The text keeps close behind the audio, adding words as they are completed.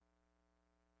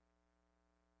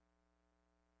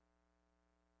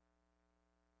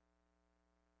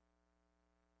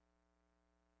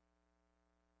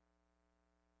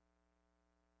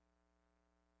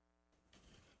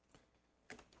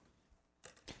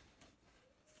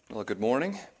Well, good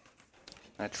morning.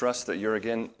 I trust that you're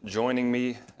again joining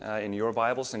me in your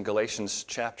Bibles in Galatians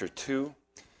chapter 2.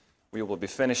 We will be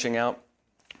finishing out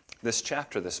this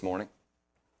chapter this morning.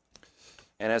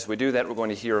 And as we do that, we're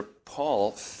going to hear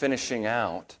Paul finishing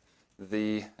out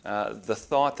the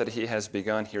thought that he has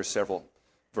begun here several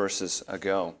verses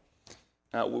ago.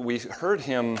 We heard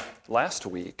him last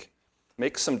week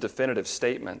make some definitive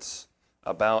statements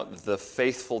about the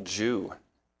faithful Jew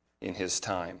in his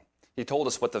time. He told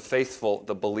us what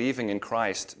the believing in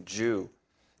Christ Jew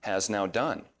has now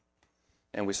done.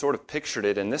 And we sort of pictured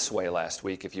it in this way last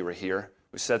week, if you were here.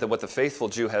 We said that what the faithful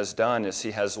Jew has done is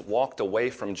he has walked away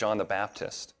from John the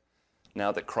Baptist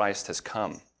now that Christ has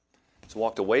come. He's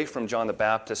walked away from John the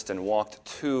Baptist and walked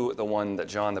to the one that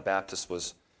John the Baptist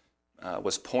was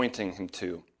pointing him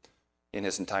to in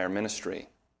his entire ministry.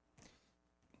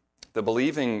 The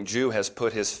believing Jew has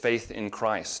put his faith in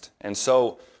Christ. And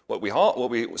so what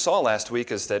we saw last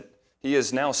week is that he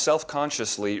is now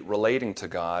self-consciously relating to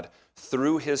God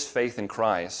through his faith in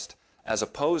Christ as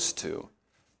opposed to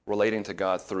relating to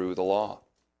God through the law.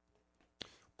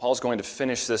 Paul's going to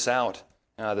finish this out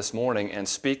this morning and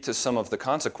speak to some of the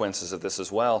consequences of this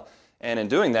as well. And in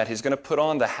doing that, he's going to put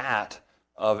on the hat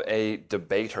of a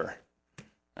debater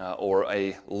or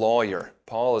a lawyer.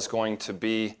 Paul is going to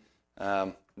be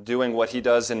doing what he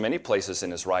does in many places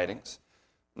in his writings.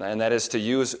 And that is to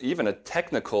use even a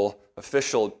technical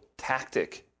official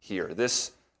tactic here.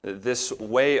 This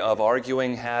way of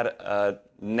arguing had a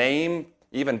name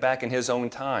even back in his own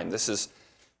time. This is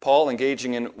Paul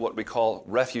engaging in what we call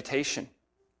refutation.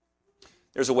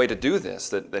 There's a way to do this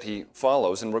that he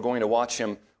follows, and we're going to watch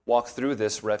him walk through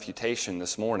this refutation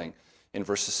this morning in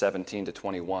verses 17 to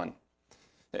 21.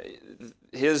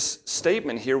 His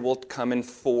statement here will come in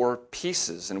four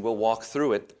pieces, and we'll walk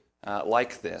through it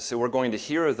like this. So we're going to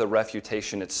hear the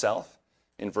refutation itself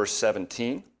in verse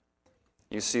 17.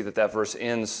 You see that verse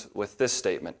ends with this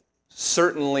statement,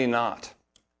 certainly not.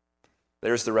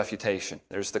 There's the refutation.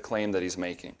 There's the claim that he's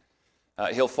making.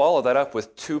 He'll follow that up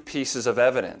with two pieces of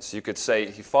evidence. You could say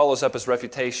he follows up his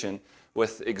refutation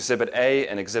with Exhibit A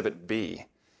and Exhibit B.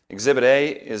 Exhibit A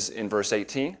is in verse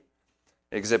 18.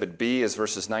 Exhibit B is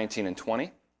verses 19 and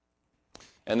 20.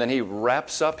 And then he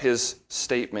wraps up his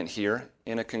statement here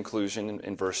in a conclusion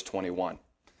in verse 21.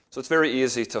 So it's very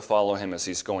easy to follow him as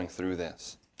he's going through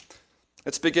this.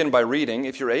 Let's begin by reading.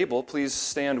 If you're able, please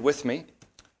stand with me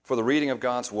for the reading of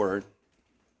God's Word.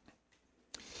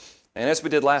 And as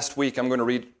we did last week, I'm going to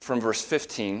read from verse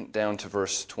 15 down to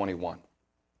verse 21.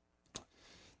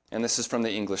 And this is from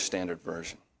the English Standard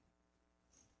Version.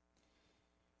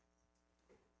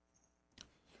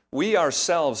 We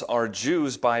ourselves are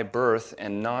Jews by birth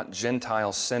and not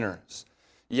Gentile sinners.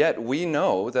 Yet we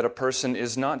know that a person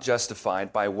is not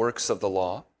justified by works of the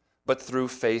law, but through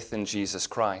faith in Jesus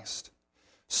Christ.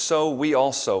 So we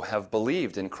also have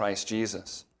believed in Christ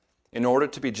Jesus, in order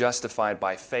to be justified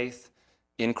by faith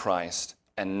in Christ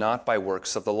and not by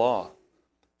works of the law,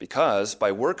 because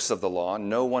by works of the law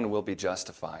no one will be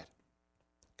justified.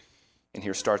 And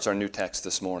here starts our new text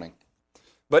this morning.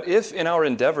 But if in our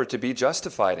endeavor to be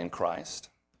justified in Christ,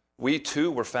 we too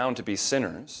were found to be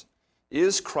sinners,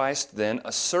 is Christ then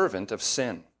a servant of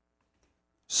sin?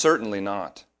 Certainly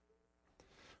not.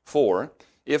 For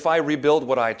if I rebuild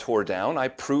what I tore down, I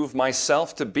prove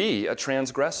myself to be a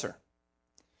transgressor.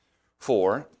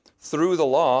 For through the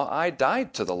law I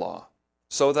died to the law,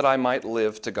 so that I might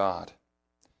live to God.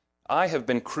 I have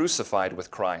been crucified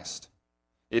with Christ.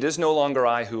 It is no longer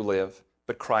I who live,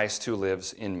 but Christ who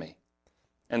lives in me.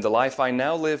 And the life I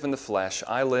now live in the flesh,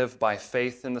 I live by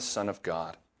faith in the Son of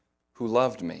God, who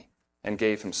loved me and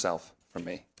gave himself for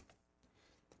me.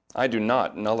 I do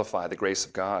not nullify the grace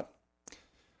of God.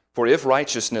 For if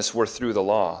righteousness were through the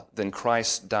law, then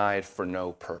Christ died for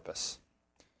no purpose.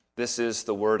 This is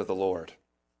the word of the Lord.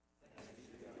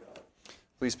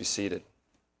 Please be seated.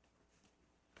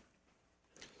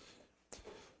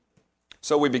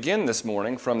 So we begin this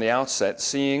morning from the outset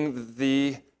seeing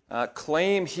the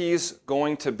claim he's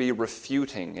going to be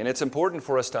refuting. And it's important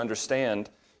for us to understand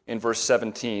in verse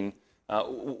 17,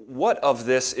 what of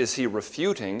this is he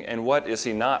refuting and what is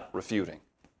he not refuting?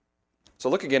 So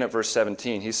look again at verse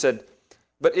 17. He said,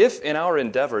 but if in our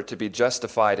endeavor to be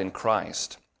justified in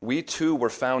Christ, we too were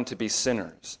found to be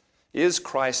sinners, is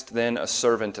Christ then a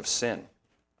servant of sin?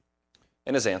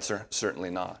 And his answer, certainly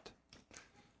not.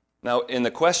 Now, in the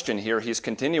question here, he's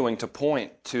continuing to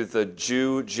point to the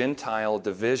Jew-Gentile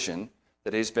division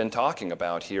that he's been talking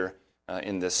about here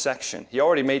in this section. He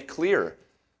already made clear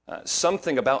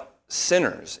something about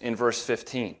sinners in verse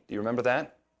 15. Do you remember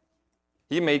that?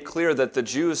 He made clear that the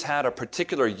Jews had a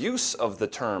particular use of the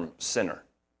term sinner.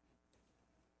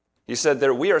 He said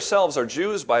that we ourselves are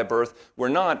Jews by birth. We're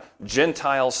not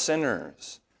Gentile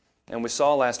sinners. And we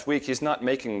saw last week he's not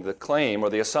making the claim or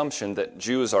the assumption that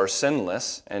Jews are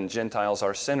sinless and Gentiles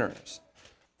are sinners.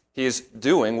 He's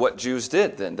doing what Jews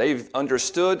did then. They've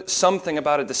understood something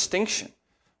about a distinction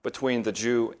between the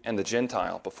Jew and the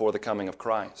Gentile before the coming of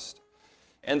Christ.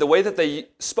 And the way that they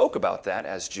spoke about that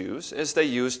as Jews is they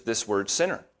used this word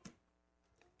sinner.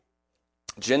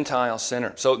 Gentile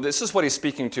sinner. So this is what he's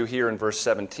speaking to here in verse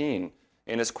 17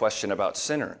 in his question about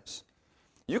sinners.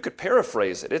 You could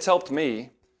paraphrase it. It's helped me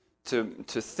to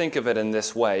think of it in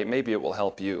this way. Maybe it will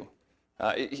help you.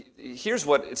 Here's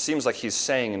what it seems like he's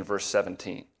saying in verse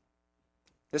 17.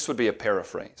 This would be a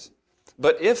paraphrase.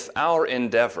 But if our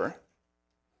endeavor,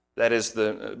 that is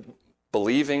the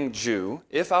believing Jew,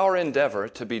 if our endeavor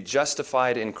to be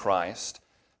justified in Christ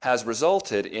has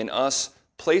resulted in us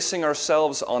placing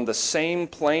ourselves on the same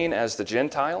plane as the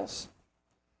Gentiles,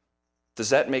 does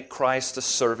that make Christ a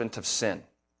servant of sin?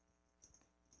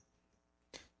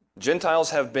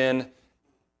 Gentiles have been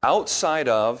outside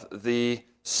of the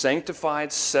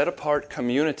sanctified, set-apart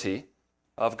community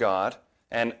of God,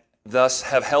 and thus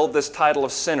have held this title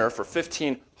of sinner for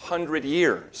 1,500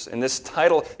 years. And this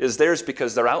title is theirs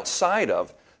because they're outside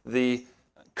of the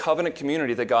covenant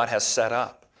community that God has set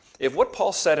up. If what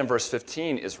Paul said in verse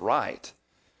 15 is right,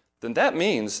 then that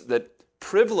means that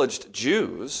privileged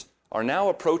Jews are now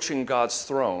approaching God's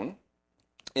throne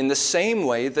in the same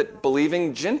way that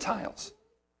believing Gentiles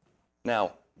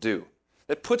now do.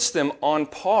 That puts them on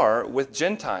par with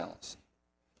Gentiles.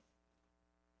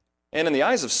 And in the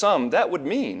eyes of some, that would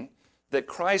mean that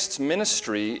Christ's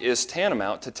ministry is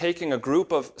tantamount to taking a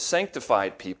group of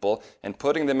sanctified people and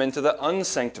putting them into the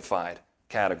unsanctified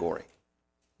category.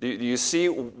 Do you see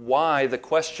why the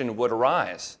question would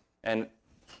arise? And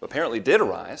apparently did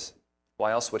arise.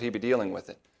 Why else would he be dealing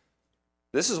with it?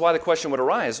 This is why the question would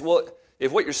arise. Well,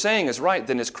 if what you're saying is right,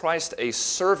 then is Christ a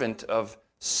servant of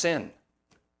sin?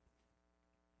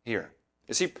 Here.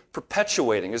 Is he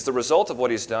perpetuating, as the result of what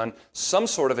he's done, some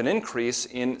sort of an increase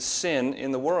in sin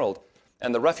in the world?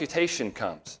 And the refutation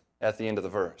comes at the end of the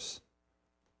verse.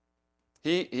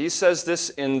 He says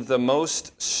this in the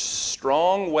most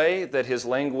strong way that his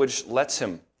language lets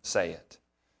him say it.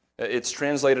 It's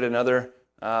translated in other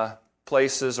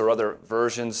places or other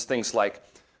versions, things like,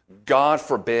 God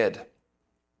forbid,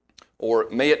 or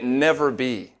may it never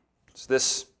be. It's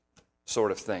this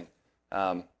sort of thing.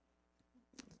 I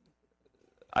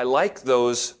like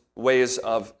those ways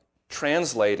of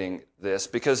translating this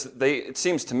because it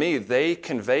seems to me they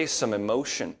convey some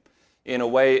emotion in a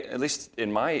way, at least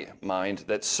in my mind,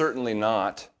 that certainly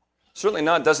not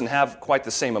doesn't have quite the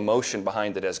same emotion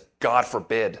behind it as God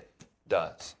forbid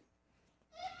does.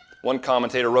 One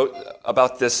commentator wrote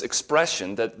about this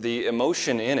expression that the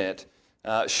emotion in it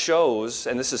shows,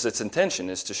 and this is its intention,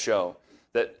 is to show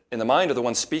that in the mind of the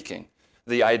one speaking,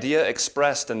 the idea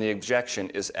expressed in the objection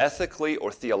is ethically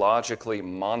or theologically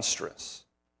monstrous.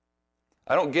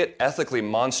 I don't get ethically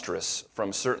monstrous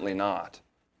from certainly not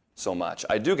so much.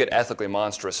 I do get ethically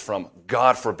monstrous from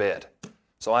God forbid.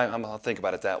 So I'll think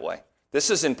about it that way. This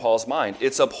is in Paul's mind.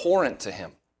 It's abhorrent to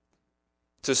him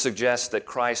to suggest that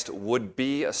Christ would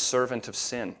be a servant of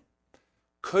sin,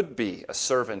 could be a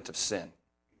servant of sin.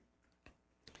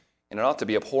 And it ought to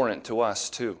be abhorrent to us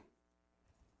too.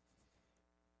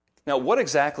 Now, what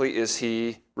exactly is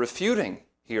he refuting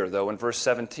here, though, in verse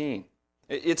 17?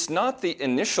 It's not the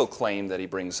initial claim that he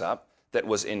brings up that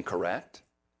was incorrect.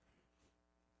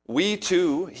 We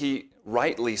too, he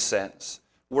rightly says,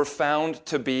 were found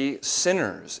to be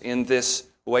sinners in this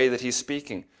way that he's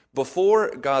speaking.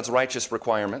 Before God's righteous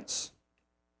requirements,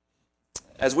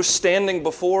 as we're standing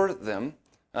before them,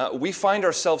 we find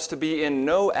ourselves to be in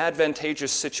no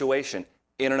advantageous situation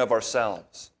in and of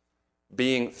ourselves,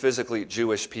 being physically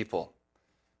Jewish people,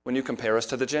 when you compare us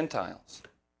to the Gentiles.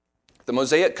 The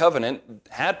Mosaic covenant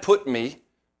had put me,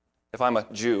 if I'm a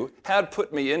Jew, had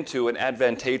put me into an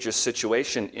advantageous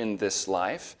situation in this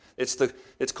life.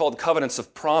 It's called covenants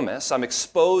of promise. I'm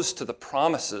exposed to the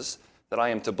promises that I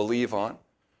am to believe on.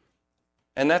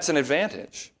 And that's an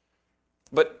advantage.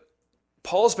 But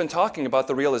Paul's been talking about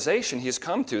the realization he's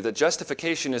come to that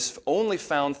justification is only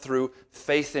found through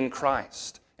faith in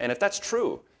Christ. And if that's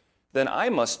true, then I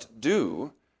must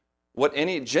do what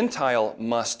any Gentile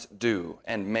must do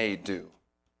and may do.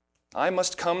 I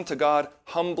must come to God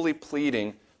humbly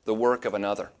pleading the work of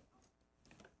another,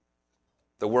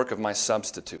 the work of my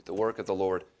substitute, the work of the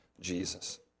Lord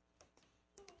Jesus.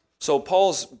 So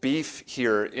Paul's beef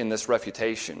here in this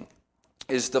refutation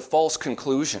is the false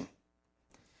conclusion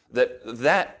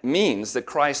that means that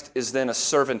Christ is then a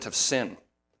servant of sin.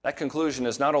 That conclusion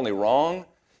is not only wrong,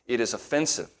 it is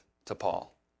offensive to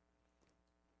Paul.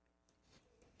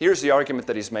 Here's the argument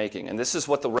that he's making, and this is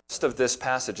what the rest of this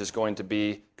passage is going to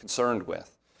be concerned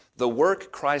with. The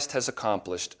work Christ has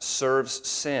accomplished serves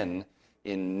sin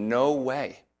in no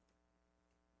way.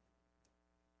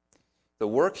 The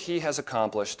work he has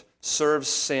accomplished serves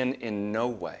sin in no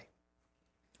way.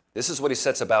 This is what he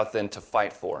sets about then to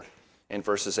fight for in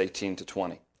verses 18 to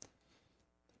 20.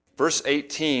 Verse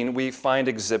 18, we find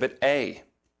Exhibit A.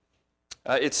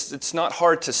 It's not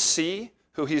hard to see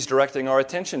who he's directing our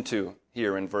attention to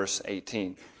here in verse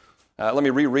 18. Let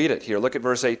me reread it here. Look at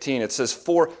verse 18. It says,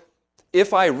 "For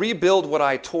if I rebuild what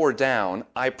I tore down,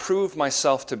 I prove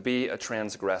myself to be a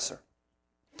transgressor."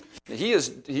 He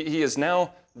is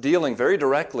now dealing very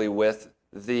directly with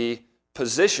the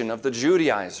position of the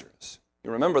Judaizers.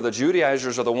 You remember, the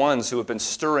Judaizers are the ones who have been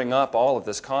stirring up all of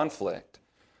this conflict.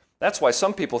 That's why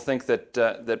some people think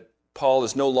that Paul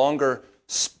is no longer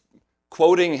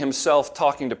quoting himself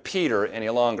talking to Peter any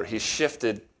longer. He's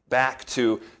shifted back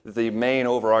to the main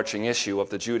overarching issue of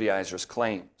the Judaizers'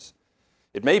 claims.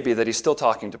 It may be that he's still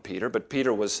talking to Peter, but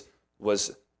Peter was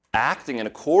acting in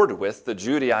accord with the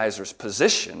Judaizers'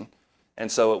 position,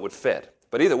 and so it would fit.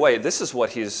 But either way, this is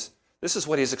what he's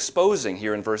exposing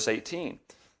here in verse 18.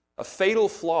 A fatal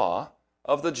flaw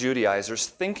of the Judaizers'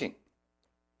 thinking.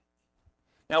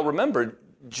 Now remember,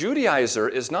 Judaizer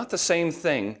is not the same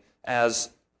thing as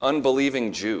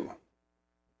unbelieving Jew.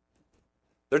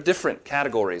 They're different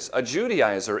categories. A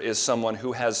Judaizer is someone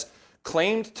who has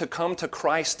claimed to come to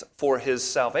Christ for his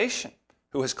salvation,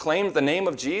 who has claimed the name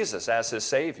of Jesus as his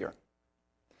Savior,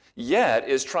 yet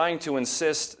is trying to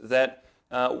insist that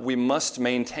we must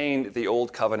maintain the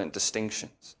Old Covenant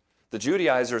distinctions. The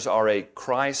Judaizers are a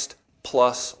Christ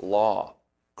plus law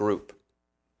group.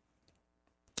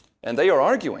 And they are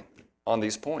arguing on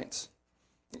these points.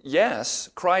 Yes,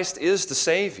 Christ is the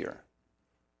Savior.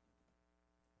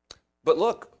 But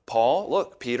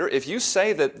look, Peter, if you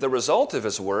say that the result of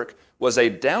his work was a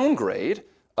downgrade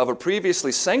of a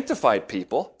previously sanctified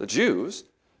people, the Jews,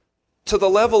 to the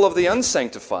level of the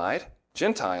unsanctified,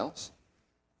 Gentiles,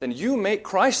 then you make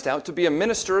Christ out to be a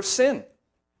minister of sin.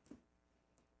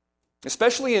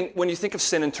 Especially when you think of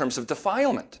sin in terms of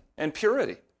defilement and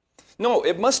purity. No,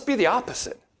 it must be the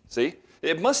opposite, see?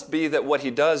 It must be that what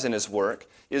he does in his work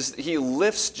is he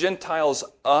lifts Gentiles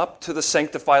up to the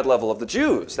sanctified level of the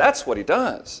Jews. That's what he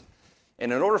does.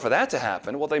 And in order for that to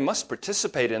happen, well, they must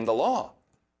participate in the law,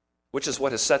 which is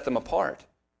what has set them apart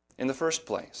in the first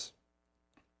place.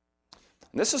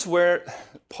 And this is where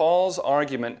Paul's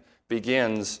argument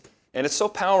begins, and it's so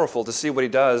powerful to see what he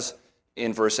does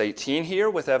in verse 18 here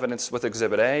with evidence with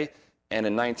Exhibit A, and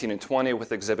in 19 and 20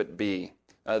 with Exhibit B.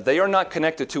 They are not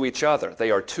connected to each other.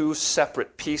 They are two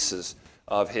separate pieces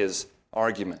of his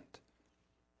argument.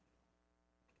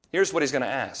 Here's what he's going to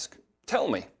ask. Tell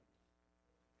me,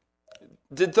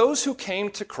 did those who came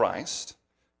to Christ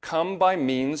come by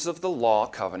means of the law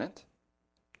covenant?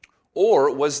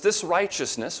 Or was this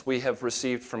righteousness we have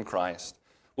received from Christ,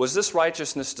 was this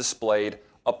righteousness displayed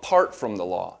apart from the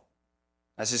law?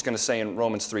 As he's going to say in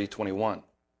Romans 3:21.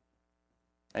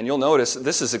 And you'll notice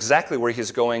this is exactly where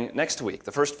he's going next week.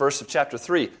 The first verse of chapter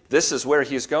 3, this is where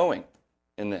he's going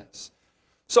in this.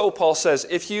 So Paul says,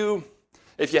 if you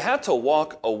had to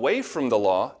walk away from the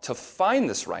law to find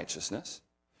this righteousness,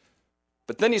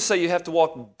 but then you say you have to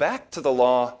walk back to the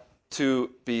law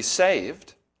to be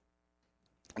saved,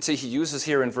 and see, he uses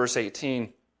here in verse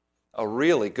 18 a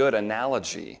really good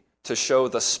analogy to show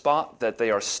the spot that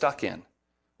they are stuck in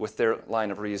with their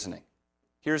line of reasoning.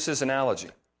 Here's his analogy.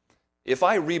 If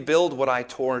I rebuild what I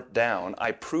tore down,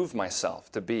 I prove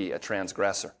myself to be a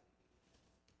transgressor.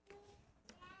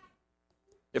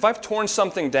 If I've torn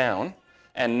something down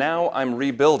and now I'm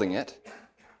rebuilding it,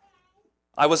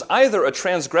 I was either a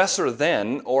transgressor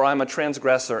then or I'm a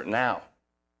transgressor now.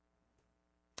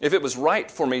 If it was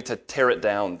right for me to tear it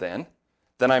down then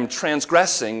I'm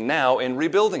transgressing now in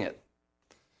rebuilding it.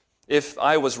 If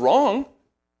I was wrong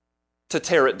to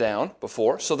tear it down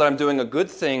before, so that I'm doing a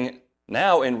good thing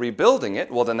now in rebuilding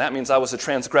it, well, then that means I was a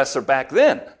transgressor back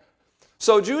then.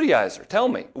 So, Judaizer, tell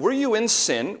me, were you in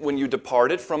sin when you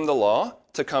departed from the law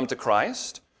to come to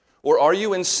Christ? Or are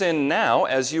you in sin now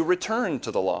as you return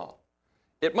to the law?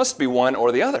 It must be one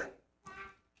or the other.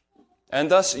 And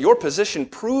thus, your position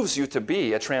proves you to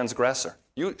be a transgressor.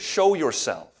 You show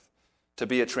yourself to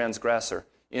be a transgressor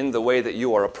in the way that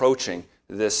you are approaching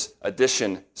this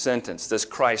addition sentence, this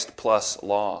Christ plus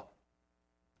law.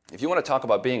 If you want to talk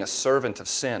about being a servant of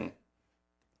sin,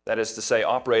 that is to say,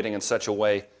 operating in such a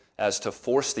way as to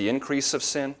force the increase of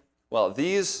sin, well,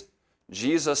 these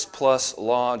Jesus plus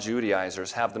law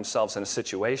Judaizers have themselves in a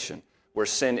situation where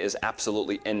sin is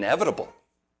absolutely inevitable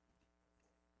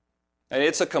And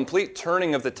it's a complete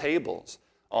turning of the tables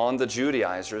on the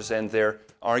Judaizers and their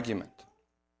argument.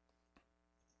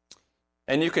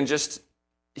 And you can just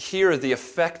hear the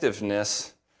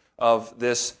effectiveness of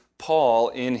this Paul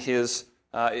in his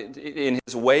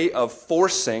way of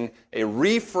forcing a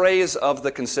rephrase of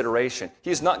the consideration.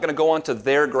 He's not going to go onto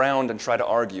their ground and try to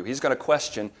argue. He's going to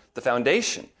question the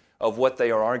foundation of what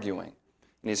they are arguing.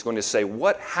 And he's going to say,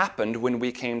 what happened when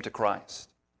we came to Christ?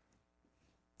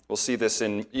 We'll see this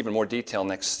in even more detail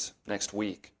next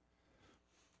week.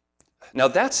 Now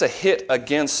that's a hit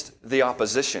against the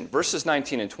opposition. Verses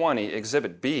 19 and 20,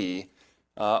 Exhibit B,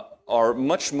 are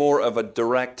much more of a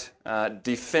direct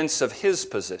defense of his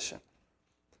position.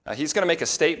 He's going to make a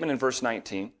statement in verse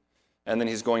 19, and then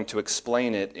he's going to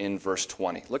explain it in verse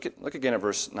 20. Look again at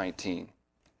verse 19.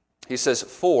 He says,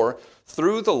 "For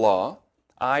through the law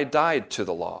I died to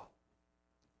the law,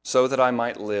 so that I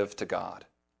might live to God."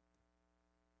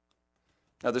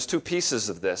 Now, there's two pieces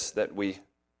of this that we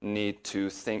need to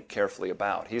think carefully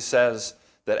about. He says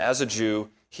that as a Jew,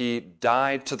 he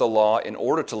died to the law in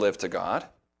order to live to God.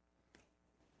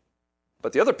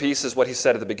 But the other piece is what he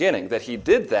said at the beginning, that he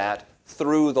did that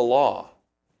through the law.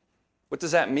 What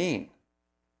does that mean?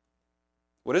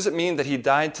 What does it mean that he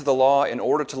died to the law in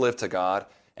order to live to God?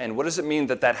 And what does it mean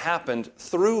that that happened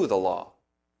through the law?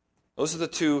 Those are the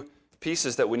two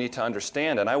pieces that we need to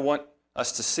understand. And I want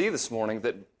us to see this morning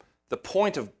that the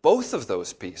point of both of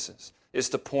those pieces is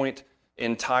to point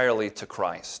entirely to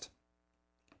Christ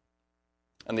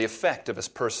and the effect of his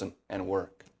person and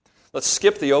work. Let's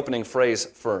skip the opening phrase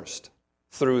first,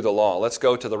 through the law. Let's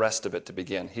go to the rest of it to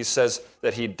begin. He says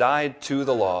that he died to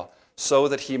the law so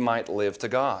that he might live to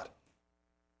God.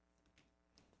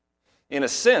 In a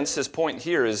sense, his point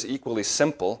here is equally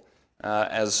simple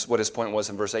as what his point was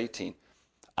in verse 18.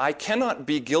 I cannot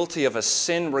be guilty of a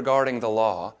sin regarding the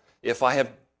law if I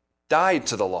have died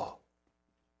to the law.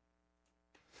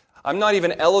 I'm not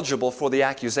even eligible for the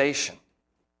accusation.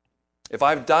 If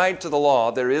I've died to the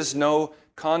law, there is no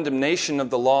condemnation of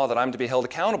the law that I'm to be held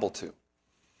accountable to.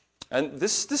 And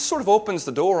this sort of opens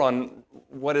the door on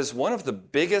what is one of the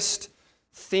biggest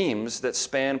themes that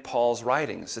span Paul's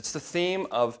writings. It's the theme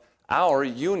of our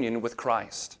union with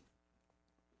Christ.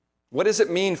 What does it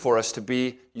mean for us to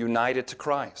be united to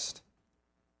Christ?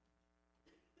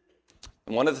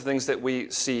 And one of the things that we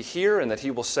see here and that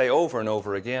he will say over and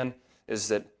over again is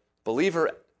that,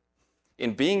 believer,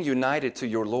 in being united to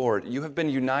your Lord, you have been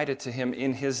united to him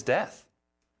in his death.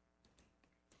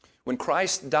 When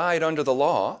Christ died under the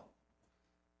law,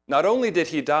 not only did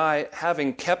he die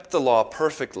having kept the law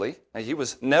perfectly, and he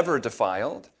was never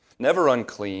defiled, never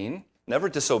unclean, never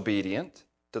disobedient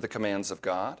to the commands of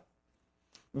God,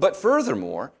 but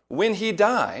furthermore, when he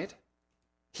died,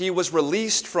 he was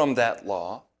released from that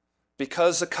law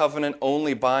because a covenant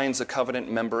only binds a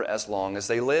covenant member as long as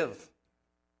they live.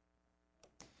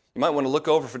 You might want to look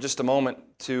over for just a moment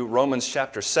to Romans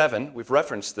chapter 7. We've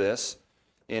referenced this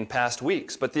in past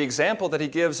weeks. But the example that he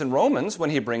gives in Romans when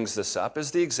he brings this up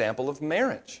is the example of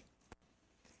marriage.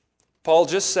 Paul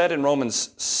just said in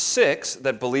Romans 6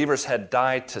 that believers had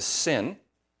died to sin.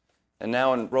 And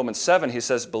now in Romans 7 he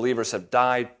says believers have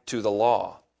died to the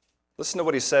law. Listen to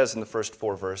what he says in the first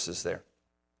 4 verses there.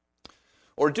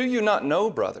 Or do you not know,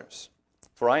 brothers,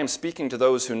 for I am speaking to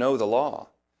those who know the law,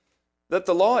 that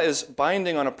the law is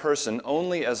binding on a person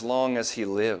only as long as he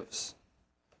lives?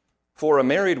 For a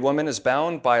married woman is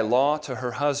bound by law to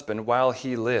her husband while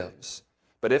he lives.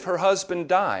 But if her husband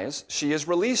dies, she is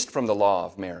released from the law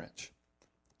of marriage.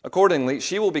 Accordingly,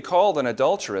 she will be called an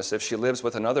adulteress if she lives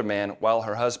with another man while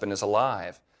her husband is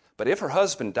alive. But if her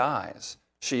husband dies,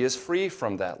 she is free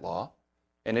from that law.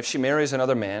 And if she marries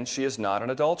another man, she is not an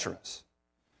adulteress.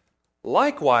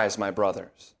 Likewise, my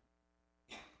brothers.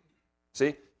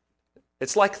 See,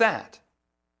 it's like that.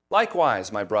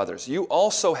 Likewise, my brothers, you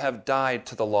also have died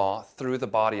to the law through the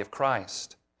body of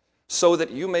Christ, so that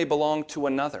you may belong to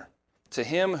another, to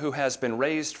him who has been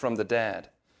raised from the dead,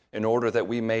 in order that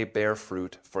we may bear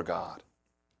fruit for God.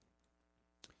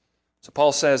 So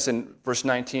Paul says in verse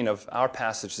 19 of our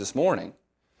passage this morning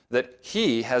that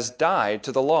he has died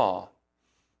to the law.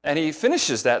 And he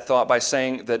finishes that thought by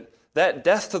saying that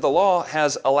death to the law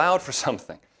has allowed for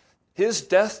something. His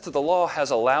death to the law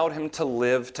has allowed him to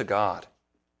live to God.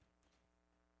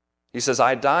 He says,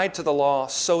 I died to the law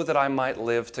so that I might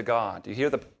live to God. Do you hear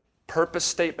the purpose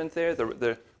statement there,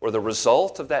 or the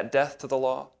result of that death to the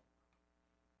law?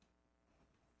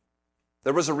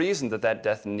 There was a reason that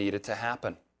death needed to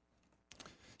happen.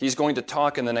 He's going to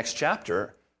talk in the next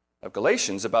chapter of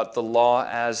Galatians about the law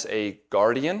as a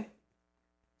guardian.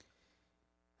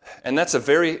 And it's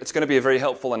going to be a very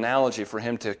helpful analogy for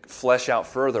him to flesh out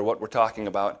further what we're talking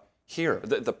about here.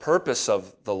 The purpose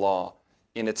of the law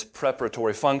in its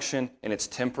preparatory function, in its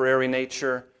temporary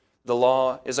nature, the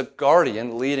law is a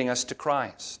guardian leading us to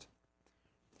Christ.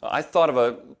 I thought of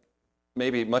a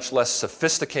maybe much less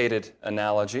sophisticated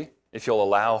analogy, if you'll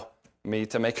allow me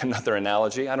to make another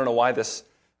analogy. I don't know why this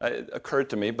occurred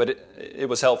to me, but it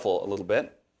was helpful a little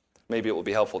bit. Maybe it will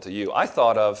be helpful to you. I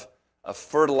thought of a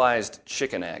fertilized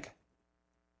chicken egg.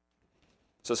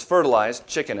 So it's fertilized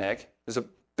chicken egg. There's a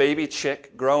baby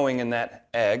chick growing in that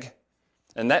egg,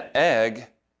 and that egg,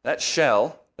 that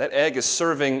shell, that egg is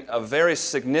serving a very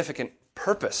significant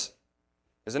purpose,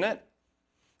 isn't it?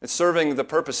 It's serving the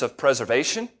purpose of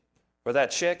preservation for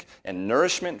that chick and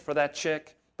nourishment for that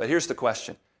chick. But here's the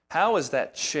question. How is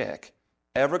that chick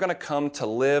ever going to come to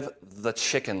live the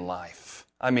chicken life?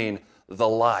 I mean, the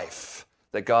life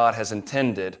that God has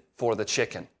intended for the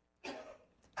chicken.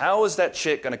 How is that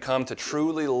chick going to come to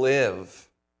truly live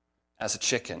as a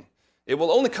chicken? It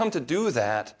will only come to do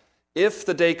that if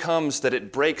the day comes that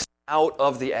it breaks out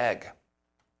of the egg.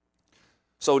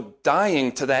 So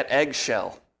dying to that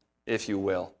eggshell, if you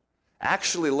will,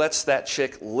 actually lets that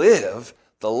chick live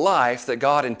the life that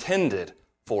God intended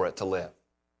for it to live.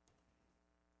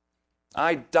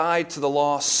 I died to the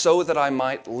law so that I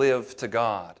might live to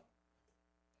God.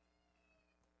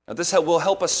 Now, this will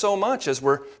help us so much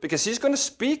because he's going to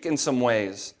speak in some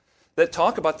ways that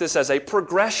talk about this as a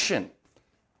progression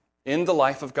in the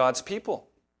life of God's people.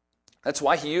 That's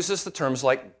why he uses the terms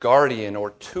like guardian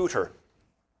or tutor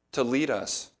to lead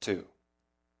us to.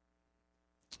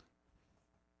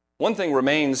 One thing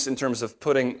remains in terms of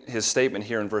putting his statement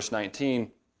here in verse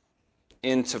 19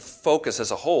 into focus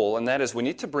as a whole, and that is we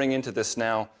need to bring into this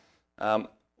now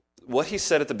what he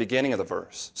said at the beginning of the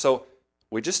verse. So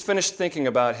we just finished thinking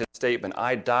about his statement,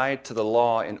 I died to the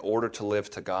law in order to live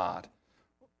to God.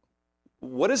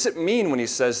 What does it mean when he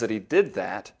says that he did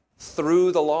that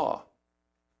through the law?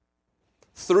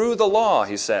 Through the law,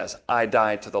 he says, I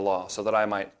died to the law so that I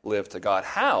might live to God.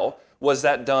 How was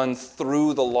that done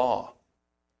through the law?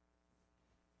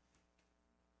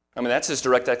 I mean, that's his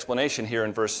direct explanation here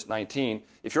in verse 19.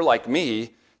 If you're like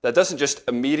me, that doesn't just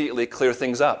immediately clear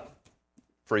things up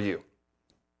for you.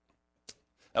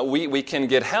 We can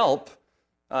get help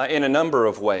in a number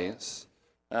of ways.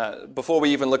 Before we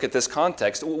even look at this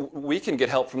context, we can get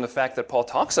help from the fact that Paul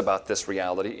talks about this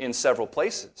reality in several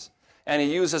places. And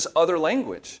he uses other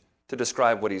language to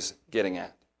describe what he's getting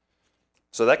at.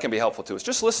 So that can be helpful to us.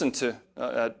 Just listen to,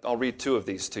 I'll read two of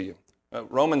these to you.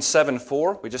 Romans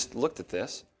 7:4, we just looked at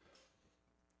this.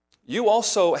 You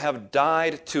also have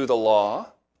died to the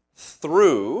law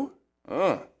through,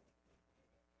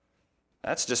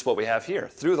 that's just what we have here.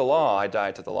 Through the law, I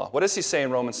died to the law. What does he say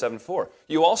in Romans 7:4?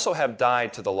 You also have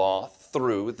died to the law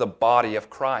through the body of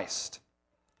Christ.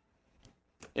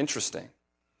 Interesting.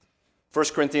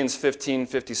 1 Corinthians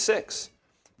 15:56.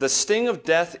 The sting of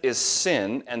death is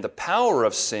sin, and the power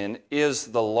of sin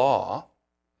is the law.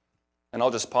 And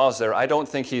I'll just pause there. I don't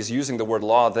think he's using the word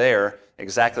law there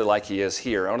exactly like he is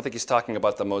here. I don't think he's talking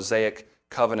about the Mosaic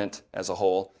covenant as a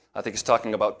whole. I think he's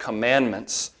talking about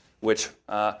commandments which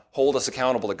hold us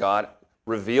accountable to God,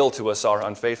 reveal to us our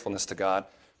unfaithfulness to God.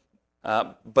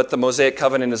 But the Mosaic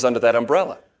covenant is under that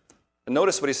umbrella. And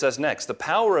notice what he says next. The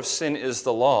power of sin is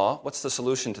the law. What's the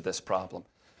solution to this problem?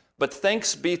 But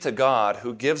thanks be to God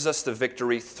who gives us the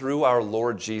victory through our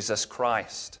Lord Jesus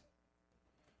Christ.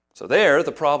 So there,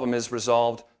 the problem is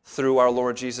resolved through our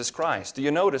Lord Jesus Christ. Do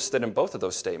you notice that in both of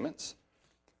those statements,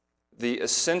 the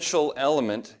essential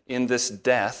element in this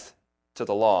death to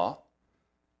the law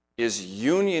is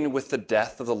union with the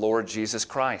death of the Lord Jesus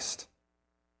Christ?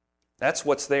 That's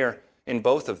what's there in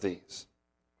both of these.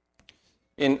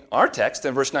 In our text,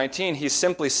 in verse 19, he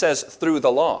simply says, through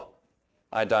the law,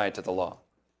 I died to the law.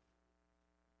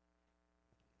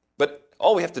 But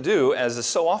all we have to do, as is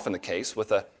so often the case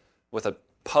with a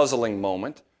puzzling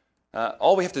moment,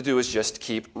 all we have to do is just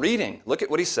keep reading. Look at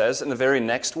what he says in the very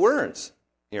next words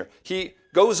here. He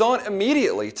goes on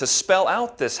immediately to spell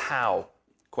out this how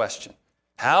question.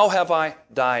 How have I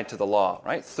died to the law,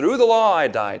 right? Through the law I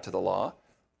died to the law.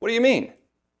 What do you mean?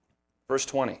 Verse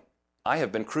 20, I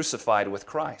have been crucified with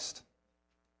Christ.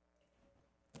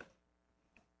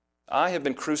 I have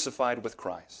been crucified with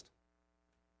Christ.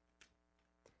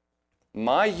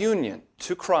 My union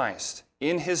to Christ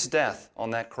in his death on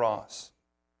that cross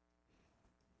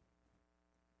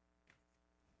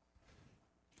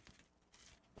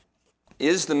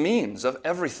is the means of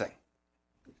everything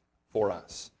for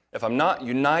us. If I'm not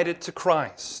united to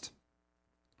Christ,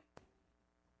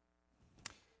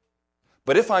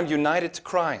 but if I'm united to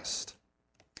Christ,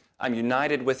 I'm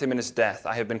united with him in his death.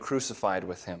 I have been crucified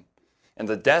with him. And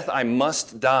the death I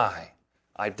must die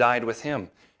I died with him.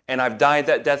 And I've died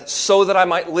that death so that I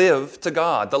might live to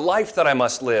God, the life that I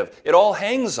must live. It all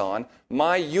hangs on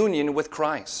my union with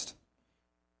Christ.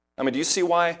 I mean, do you see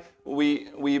why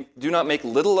we do not make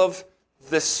little of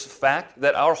this fact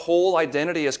that our whole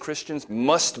identity as Christians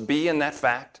must be in that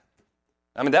fact?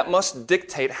 I mean, that must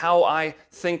dictate how I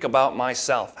think about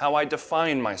myself, how I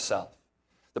define myself,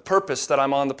 the purpose that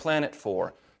I'm on the planet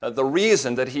for, the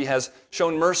reason that he has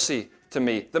shown mercy to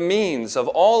me, the means of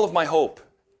all of my hope.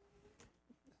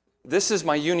 This is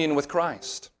my union with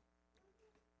Christ.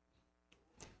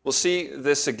 We'll see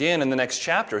this again in the next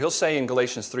chapter. He'll say in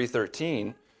Galatians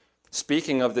 3:13,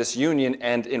 speaking of this union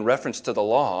and in reference to the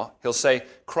law, he'll say,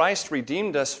 Christ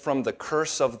redeemed us from the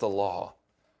curse of the law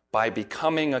by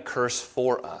becoming a curse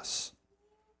for us.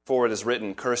 For it is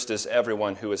written, cursed is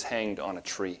everyone who is hanged on a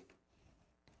tree.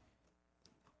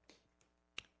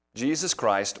 Jesus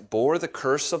Christ bore the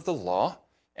curse of the law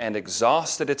and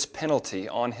exhausted its penalty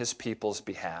on his people's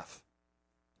behalf.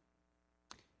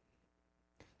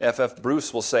 F.F.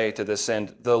 Bruce will say to this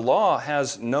end, the law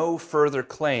has no further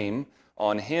claim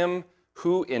on him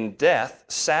who in death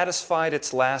satisfied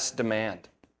its last demand.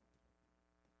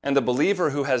 And the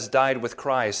believer who has died with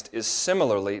Christ is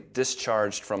similarly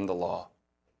discharged from the law.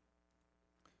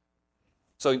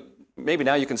 So maybe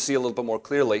now you can see a little bit more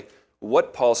clearly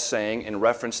what Paul's saying in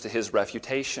reference to his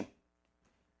refutation.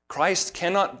 Christ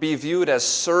cannot be viewed as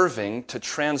serving to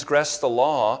transgress the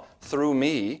law through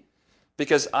me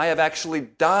because I have actually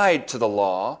died to the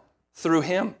law through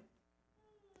him.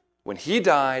 When he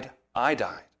died, I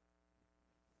died.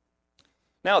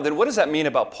 Now, then what does that mean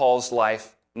about Paul's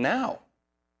life now?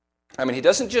 I mean, he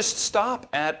doesn't just stop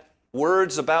at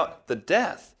words about the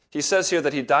death. He says here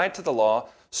that he died to the law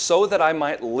so that I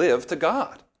might live to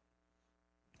God.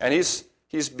 And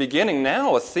he's beginning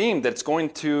now a theme that's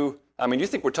going to, I mean, you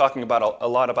think we're talking about a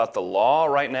lot about the law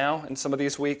right now in some of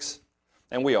these weeks?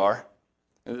 And we are.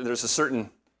 There's a certain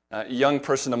young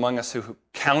person among us who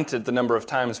counted the number of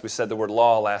times we said the word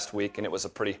law last week, and it was a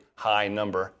pretty high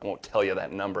number. I won't tell you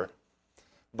that number.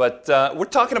 But we're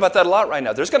talking about that a lot right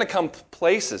now. There's going to come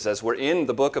places as we're in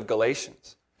the book of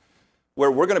Galatians where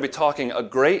we're going to be talking a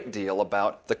great deal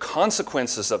about the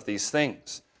consequences of these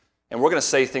things. And we're going to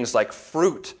say things like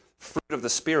fruit of the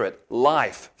Spirit,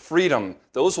 life, freedom.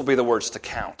 Those will be the words to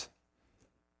count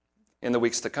in the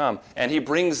weeks to come. And he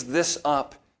brings this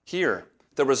up here.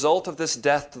 The result of this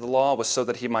death to the law was so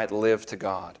that he might live to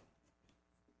God.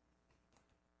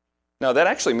 Now, that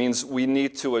actually means we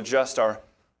need to adjust our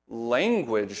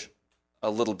language a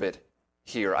little bit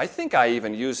here. I think I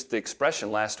even used the expression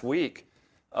last week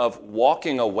of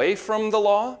walking away from the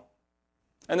law.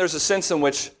 And there's a sense in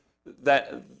which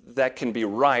that can be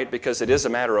right because it is a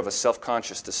matter of a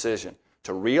self-conscious decision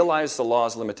to realize the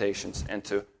law's limitations and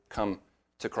to come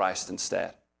to Christ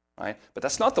instead. Right? But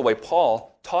that's not the way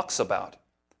Paul talks about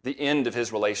the end of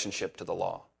his relationship to the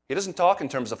law. He doesn't talk in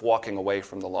terms of walking away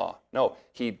from the law. No,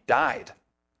 he died.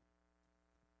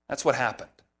 That's what happened.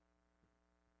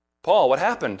 Paul, what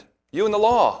happened? You and the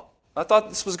law. I thought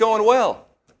this was going well.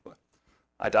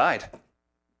 I died.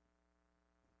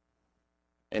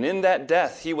 And in that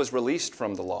death, he was released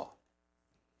from the law.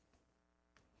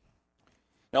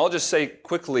 Now, I'll just say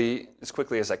quickly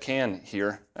as I can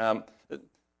here,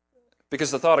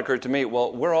 because the thought occurred to me,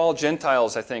 well, we're all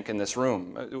Gentiles, I think, in this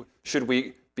room. Should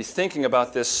we be thinking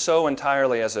about this so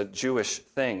entirely as a Jewish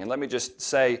thing? And let me just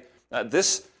say,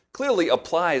 this clearly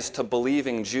applies to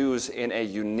believing Jews in a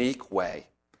unique way.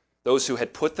 Those who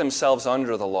had put themselves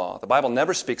under the law. The Bible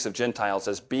never speaks of Gentiles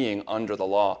as being under the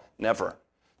law. Never.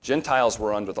 Gentiles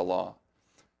were under the law.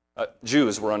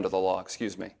 Jews were under the law,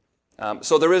 excuse me.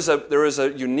 So there is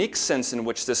a unique sense in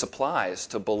which this applies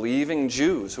to believing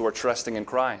Jews who are trusting in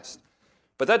Christ.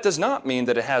 But that does not mean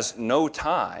that it has no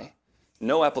tie,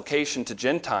 no application to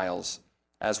Gentiles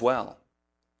as well.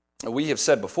 We have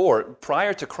said before,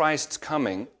 prior to Christ's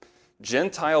coming,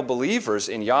 Gentile believers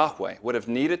in Yahweh would have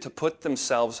needed to put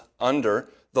themselves under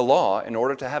the law in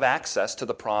order to have access to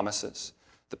the promises,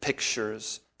 the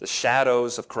pictures, the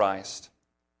shadows of Christ.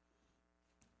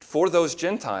 For those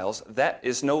Gentiles, that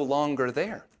is no longer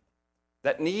there.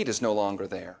 That need is no longer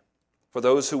there for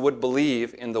those who would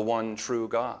believe in the one true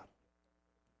God.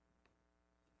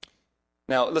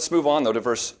 Now, let's move on, though, to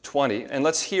verse 20, and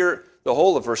let's hear the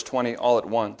whole of verse 20 all at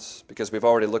once, because we've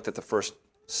already looked at the first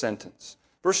sentence.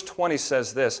 Verse 20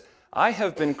 says this, I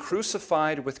have been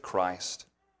crucified with Christ.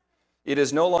 It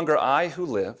is no longer I who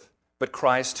live, but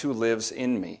Christ who lives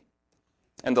in me.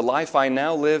 And the life I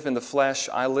now live in the flesh,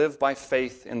 I live by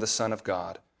faith in the Son of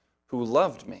God, who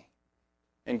loved me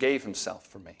and gave himself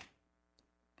for me.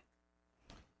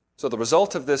 So the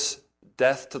result of this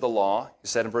death to the law, he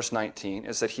said in verse 19,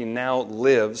 is that he now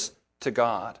lives to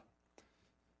God.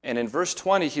 And in verse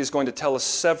 20, he's going to tell us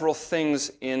several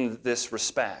things in this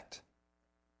respect.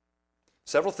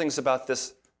 Several things about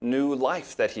this new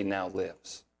life that he now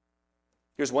lives.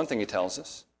 Here's one thing he tells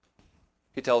us.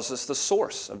 He tells us the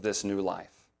source of this new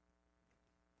life.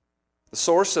 The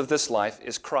source of this life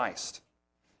is Christ.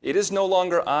 It is no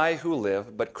longer I who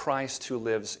live, but Christ who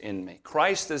lives in me.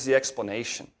 Christ is the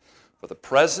explanation for the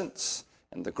presence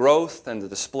and the growth and the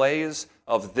displays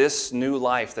of this new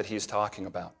life that he's talking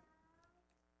about.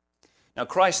 Now,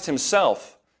 Christ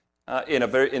himself,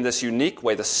 in this unique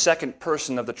way, the second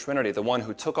person of the Trinity, the one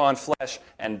who took on flesh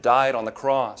and died on the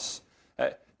cross,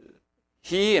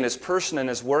 he in his person and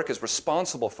his work is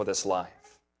responsible for this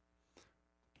life.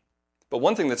 But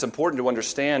one thing that's important to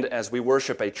understand as we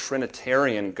worship a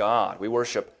Trinitarian God, we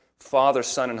worship Father,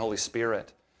 Son, and Holy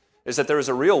Spirit, is that there is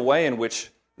a real way in which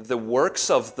the works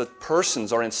of the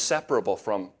persons are inseparable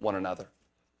from one another.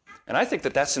 And I think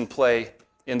that that's in play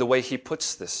in the way he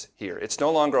puts this here. It's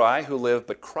no longer I who live,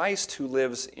 but Christ who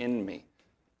lives in me.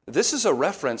 This is a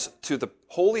reference to the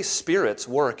Holy Spirit's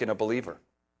work in a believer.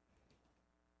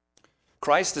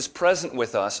 Christ is present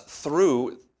with us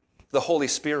through the Holy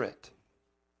Spirit,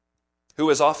 who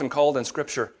is often called in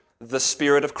Scripture the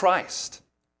Spirit of Christ.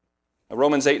 Now,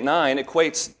 Romans 8:9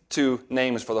 equates two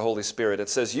names for the Holy Spirit. It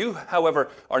says, "You, however,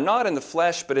 are not in the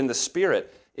flesh, but in the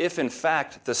Spirit, if in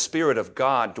fact the Spirit of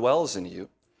God dwells in you.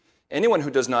 Anyone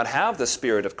who does not have the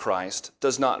Spirit of Christ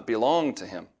does not belong to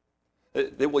him."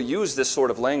 They will use this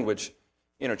sort of language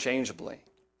interchangeably.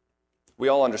 We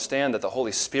all understand that the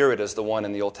Holy Spirit is the one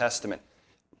in the Old Testament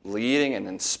leading and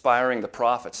inspiring the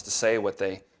prophets to say what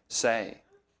they say.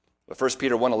 But 1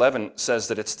 Peter 1:11 says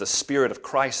that it's the Spirit of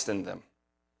Christ in them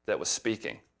that was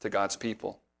speaking to God's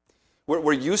people.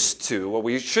 We're used to, or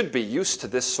we should be used to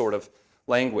this sort of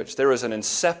language. There is an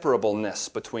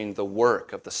inseparableness between the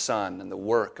work of the Son and the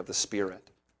work of the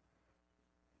Spirit.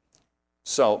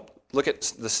 So, look at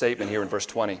the statement here in verse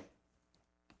 20.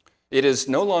 "It is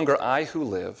no longer I who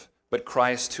live, but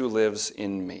Christ who lives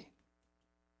in me."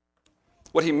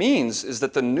 What he means is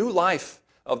that the new life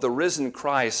of the risen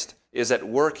Christ is at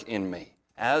work in me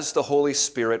as the Holy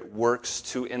Spirit works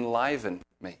to enliven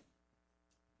me.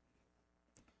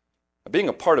 Being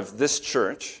a part of this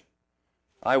church,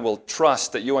 I will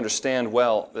trust that you understand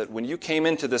well that when you came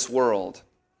into this world,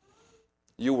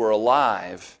 you were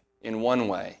alive in one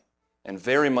way and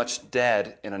very much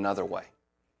dead in another way.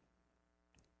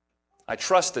 I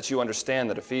trust that you understand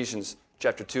that Ephesians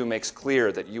chapter 2 makes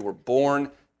clear that you were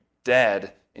born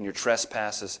dead in your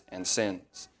trespasses and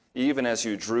sins, even as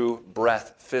you drew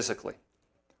breath physically.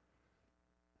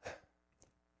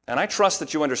 And I trust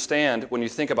that you understand when you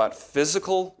think about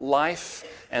physical life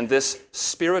and this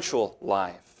spiritual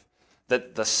life,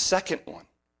 that the second one,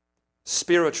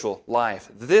 spiritual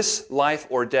life, this life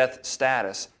or death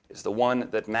status is the one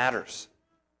that matters.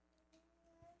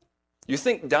 You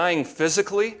think dying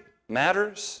physically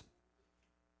matters?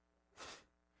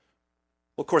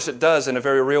 Well, of course it does in a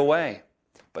very real way,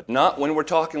 but not when we're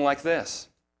talking like this.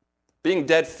 Being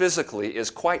dead physically is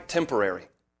quite temporary,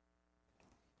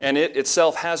 and it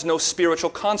itself has no spiritual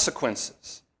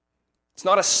consequences. It's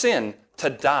not a sin to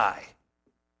die.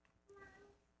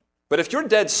 But if you're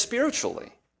dead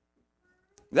spiritually,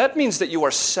 that means that you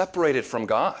are separated from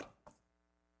God.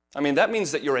 I mean, that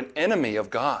means that you're an enemy of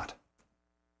God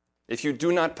if you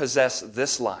do not possess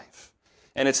this life.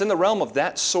 And it's in the realm of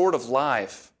that sort of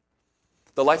life,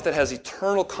 the life that has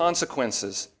eternal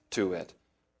consequences to it,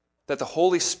 that the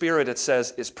Holy Spirit, it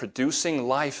says, is producing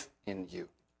life in you.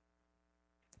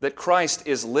 That Christ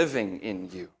is living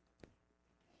in you.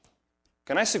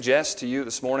 Can I suggest to you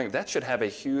this morning that should have a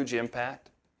huge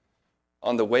impact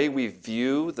on the way we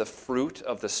view the fruit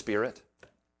of the Spirit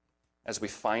as we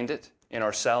find it in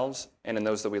ourselves and in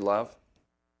those that we love?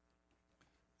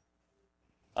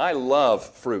 I love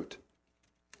fruit.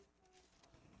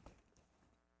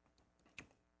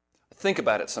 Think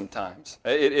about it sometimes.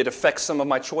 It affects some of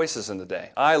my choices in the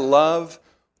day. I love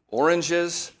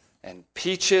oranges and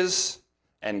peaches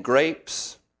and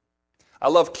grapes. I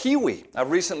love kiwi.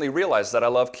 I've recently realized that I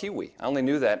love kiwi. I only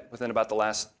knew that within about the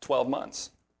last 12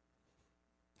 months.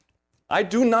 I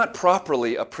do not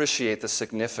properly appreciate the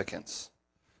significance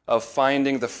of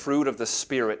finding the fruit of the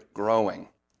Spirit growing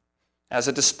as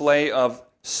a display of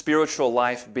spiritual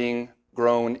life being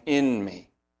grown in me.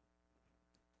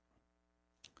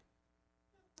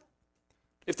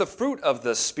 If the fruit of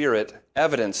the Spirit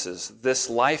evidences this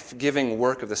life-giving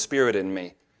work of the Spirit in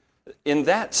me, in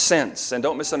that sense, and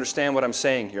don't misunderstand what I'm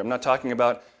saying here, I'm not talking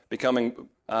about becoming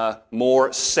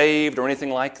more saved or anything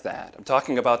like that. I'm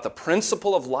talking about the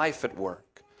principle of life at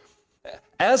work.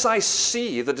 As I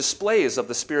see the displays of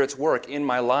the Spirit's work in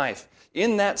my life,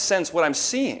 in that sense, what I'm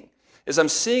seeing is I'm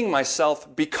seeing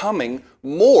myself becoming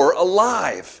more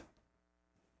alive.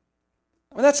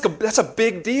 I mean, that's a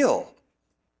big deal.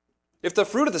 If the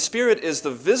fruit of the Spirit is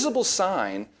the visible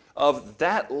sign of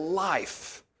that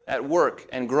life at work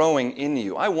and growing in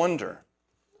you, I wonder,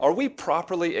 are we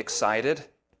properly excited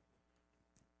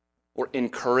or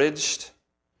encouraged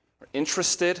or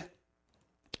interested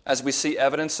as we see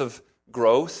evidence of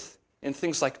growth in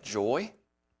things like joy,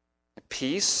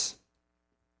 peace,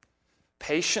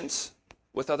 patience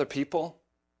with other people,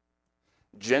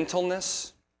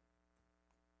 gentleness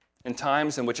in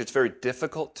times in which it's very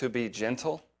difficult to be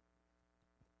gentle?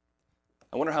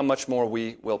 I wonder how much more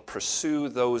we will pursue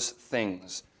those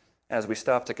things as we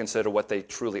stop to consider what they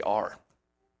truly are.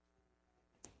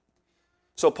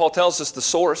 So Paul tells us the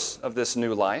source of this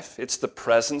new life. It's the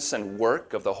presence and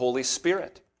work of the Holy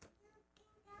Spirit.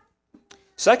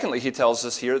 Secondly, he tells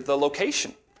us here the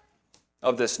location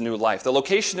of this new life, the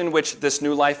location in which this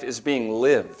new life is being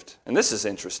lived. And this is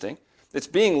interesting. It's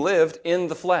being lived in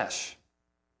the flesh.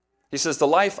 He says, the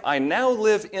life I now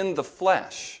live in the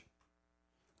flesh,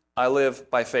 I live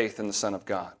by faith in the Son of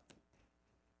God.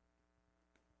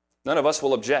 None of us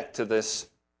will object to this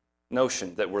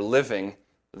notion that we're living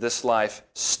this life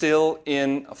still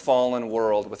in a fallen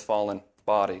world with fallen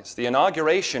bodies. The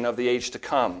inauguration of the age to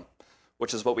come,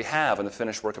 which is what we have in the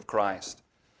finished work of Christ,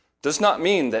 does not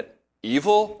mean that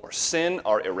evil or sin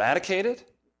are eradicated,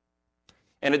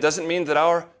 and it doesn't mean that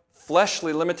our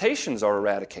fleshly limitations are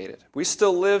eradicated. We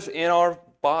still live in our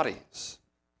bodies.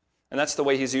 And that's the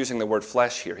way he's using the word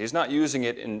flesh here. He's not using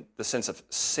it in the sense of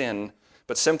sin,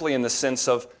 but simply in the sense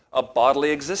of a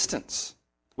bodily existence,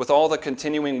 with all the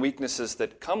continuing weaknesses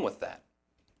that come with that.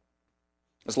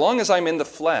 As long as I'm in the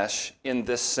flesh in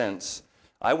this sense,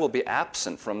 I will be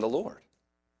absent from the Lord.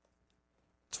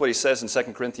 That's what he says in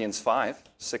 2 Corinthians 5,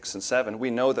 6 and 7.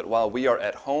 We know that while we are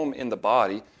at home in the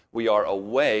body, we are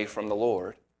away from the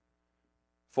Lord.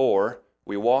 For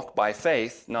we walk by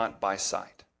faith, not by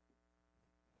sight.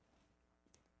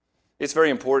 It's very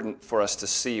important for us to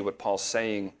see what Paul's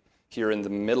saying here in the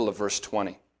middle of verse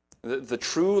 20. The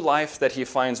true life that he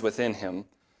finds within him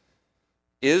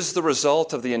is the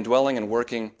result of the indwelling and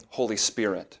working Holy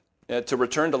Spirit. To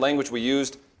return to language we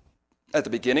used at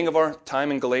the beginning of our time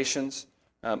in Galatians,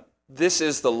 this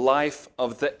is the life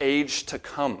of the age to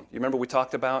come. You remember we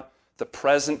talked about the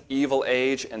present evil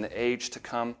age and the age to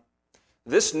come?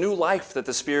 This new life that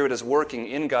the Spirit is working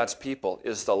in God's people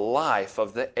is the life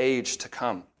of the age to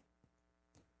come.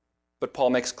 But Paul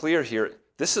makes clear here,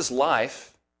 this is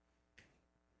life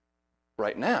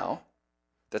right now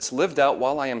that's lived out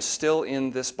while I am still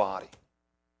in this body.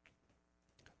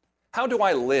 How do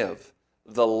I live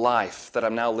the life that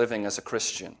I'm now living as a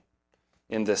Christian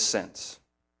in this sense?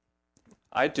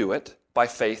 I do it by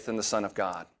faith in the Son of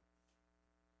God.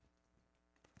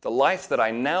 The life that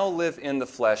I now live in the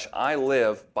flesh, I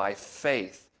live by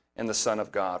faith in the Son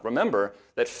of God. Remember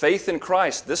that faith in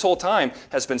Christ this whole time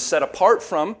has been set apart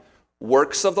from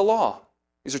works of the law.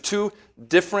 These are two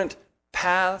different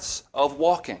paths of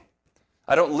walking.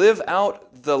 I don't live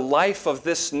out the life of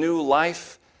this new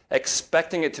life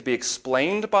expecting it to be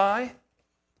explained by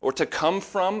or to come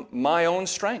from my own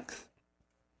strength.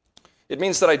 It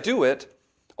means that I do it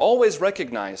always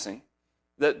recognizing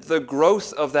that the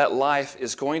growth of that life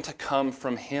is going to come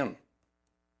from Him.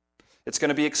 It's going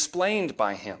to be explained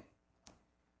by Him.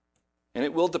 And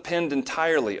it will depend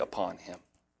entirely upon Him.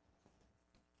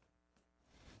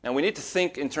 Now we need to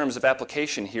think in terms of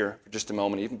application here for just a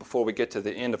moment, even before we get to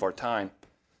the end of our time.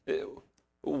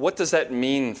 What does that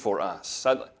mean for us?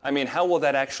 I mean, how will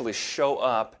that actually show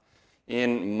up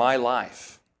in my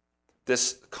life?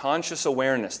 This conscious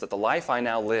awareness that the life I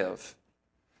now live,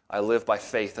 I live by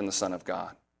faith in the Son of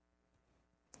God.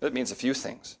 That means a few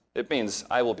things. It means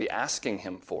I will be asking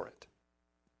Him for it.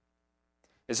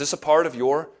 Is this a part of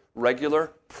your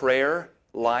regular prayer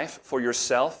life for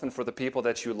yourself and for the people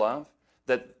that you love?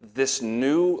 That this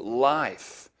new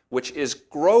life, which is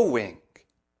growing,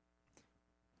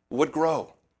 would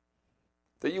grow.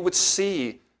 That you would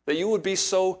see, that you would be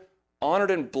so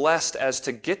honored and blessed as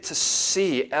to get to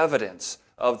see evidence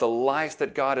of the life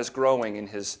that God is growing in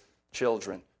His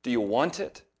children. Do you want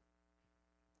it?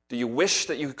 Do you wish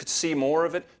that you could see more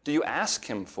of it? Do you ask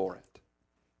Him for it?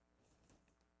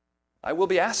 I will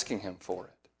be asking Him for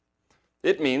it.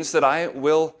 It means that I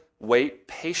will wait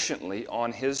patiently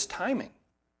on His timing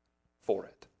for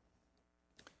it.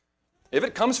 If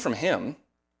it comes from Him,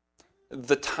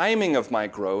 the timing of my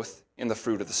growth in the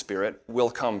fruit of the Spirit will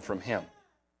come from Him.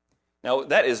 Now,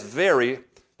 that's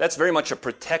very much a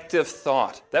protective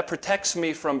thought. That protects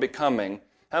me from becoming.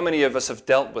 How many of us have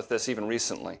dealt with this even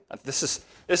recently? This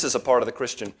is a part of the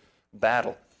Christian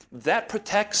battle. That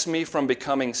protects me from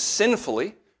becoming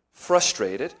sinfully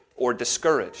frustrated or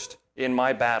discouraged in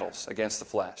my battles against the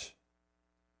flesh.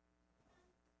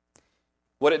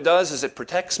 What it does is it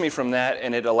protects me from that,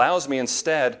 and it allows me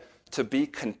instead to be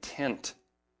content,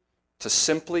 to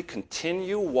simply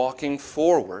continue walking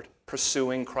forward,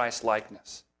 pursuing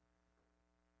Christ-likeness.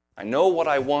 I know what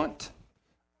I want.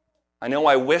 I know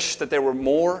I wish that there were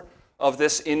more of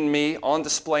this in me on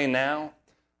display now.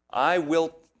 I will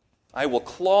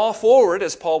claw forward,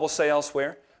 as Paul will say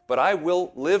elsewhere, but I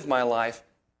will live my life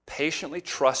patiently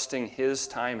trusting His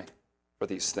timing for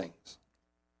these things.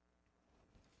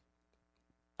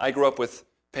 I grew up with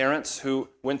parents who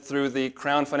went through the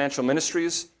Crown Financial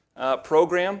Ministries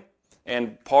program,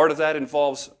 and part of that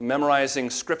involves memorizing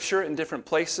Scripture in different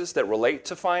places that relate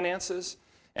to finances.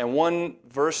 And one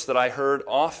verse that I heard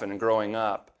often growing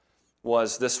up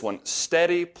was this one: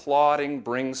 steady plodding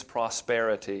brings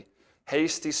prosperity,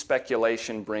 hasty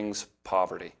speculation brings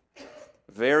poverty.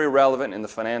 Very relevant in the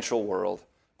financial world,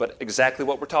 but exactly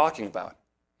what we're talking about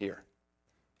here.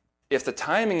 If the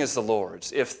timing is the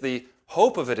Lord's, if the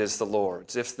hope of it is the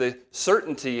Lord's, if the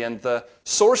certainty and the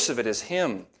source of it is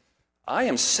Him, I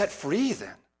am set free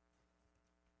then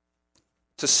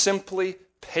to simply,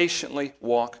 patiently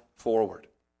walk forward.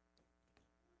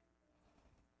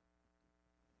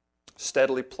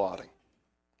 Steadily plodding.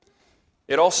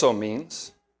 It also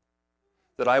means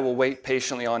that I will wait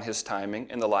patiently on His timing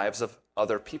in the lives of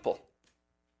other people.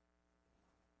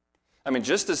 I mean,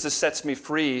 just as this sets me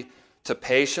free to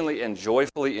patiently and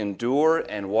joyfully endure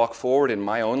and walk forward in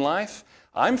my own life,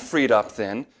 I'm freed up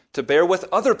then to bear with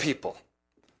other people,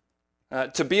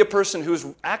 to be a person who's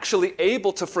actually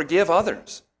able to forgive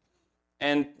others,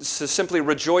 and to simply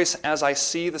rejoice as I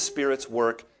see the Spirit's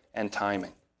work and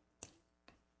timing.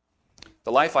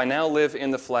 The life I now live in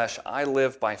the flesh, I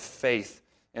live by faith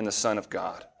in the Son of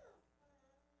God.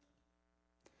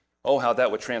 Oh, how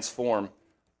that would transform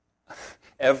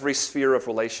every sphere of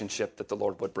relationship that the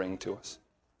Lord would bring to us.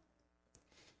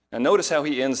 Now notice how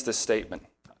he ends this statement.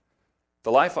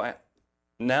 The life I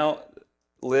now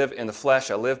live in the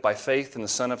flesh, I live by faith in the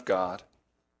Son of God,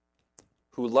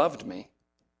 who loved me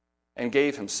and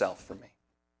gave Himself for me.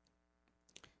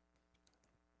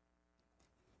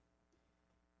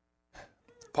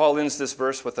 Paul ends this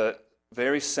verse with a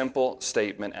very simple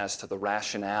statement as to the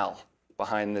rationale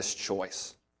behind this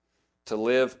choice, to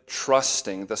live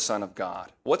trusting the Son of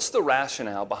God. What's the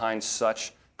rationale behind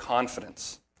such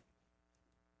confidence?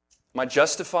 Am I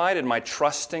justified in my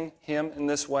trusting Him in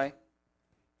this way?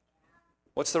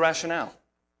 What's the rationale?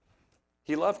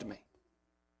 He loved me.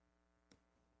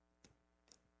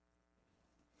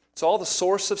 It's all the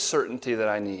source of certainty that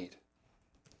I need,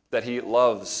 that He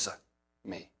loves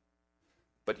me.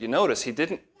 But you notice he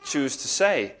didn't choose to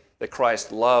say that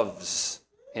Christ loves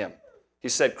him. He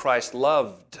said Christ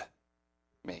loved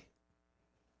me.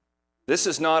 This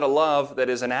is not a love that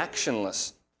is an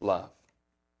actionless love.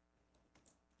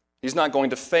 He's not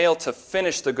going to fail to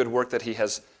finish the good work that He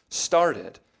has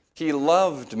started. He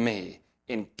loved me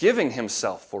in giving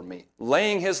Himself for me,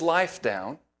 laying His life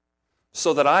down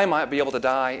so that I might be able to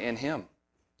die in Him.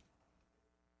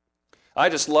 I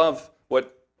just love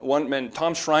what one man,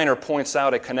 Tom Schreiner, points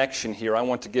out a connection here. I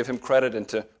want to give him credit and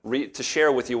to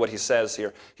share with you what he says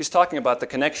here. He's talking about the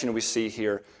connection we see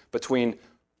here between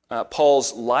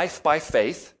Paul's life by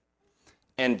faith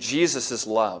and Jesus'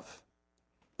 love.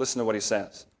 Listen to what he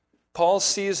says. Paul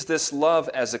sees this love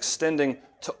as extending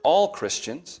to all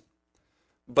Christians,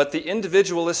 but the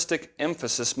individualistic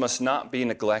emphasis must not be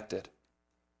neglected.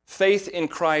 Faith in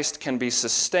Christ can be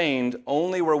sustained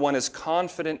only where one is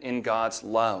confident in God's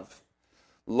love.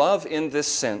 Love in this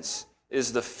sense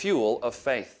is the fuel of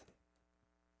faith.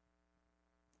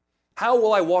 How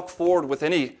will I walk forward with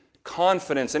any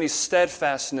confidence, any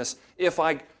steadfastness if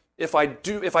I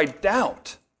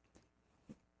doubt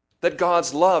that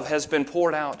God's love has been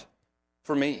poured out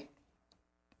for me?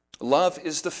 Love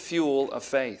is the fuel of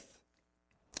faith.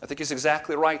 I think he's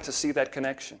exactly right to see that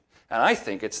connection. And I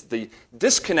think it's the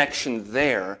disconnection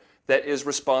there that is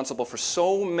responsible for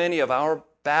so many of our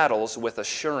battles with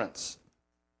assurance.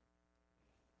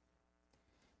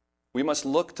 We must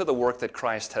look to the work that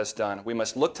Christ has done. We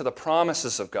must look to the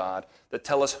promises of God that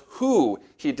tell us who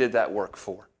He did that work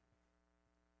for.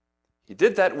 He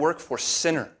did that work for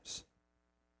sinners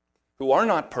who are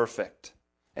not perfect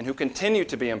and who continue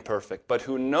to be imperfect, but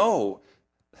who know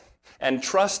and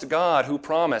trust God, who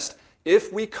promised,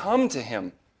 if we come to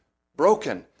Him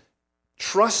broken,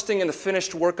 trusting in the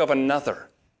finished work of another,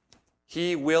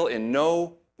 He will in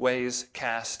no ways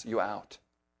cast you out.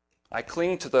 I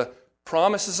cling to the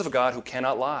promises of God who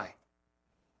cannot lie.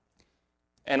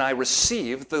 And I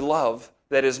receive the love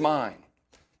that is mine.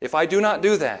 If I do not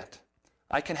do that,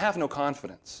 I can have no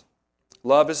confidence.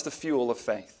 Love is the fuel of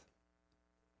faith.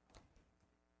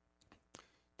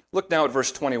 Look now at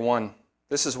verse 21.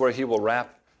 This is where he will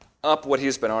wrap up what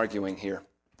he's been arguing here.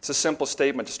 It's a simple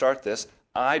statement to start this.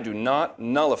 I do not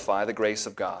nullify the grace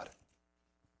of God.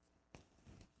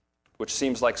 Which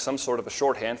seems like some sort of a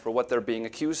shorthand for what they're being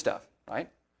accused of, right?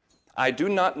 I do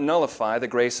not nullify the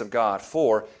grace of God,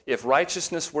 for if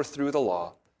righteousness were through the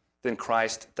law, then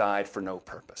Christ died for no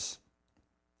purpose.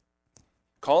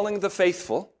 Calling the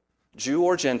faithful, Jew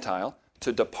or Gentile,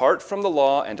 to depart from the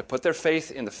law and to put their faith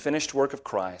in the finished work of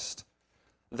Christ,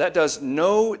 that does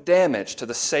no damage to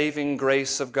the saving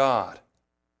grace of God.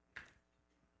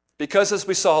 Because, as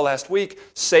we saw last week,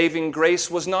 saving grace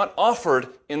was not offered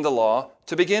in the law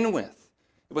to begin with.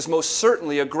 It was most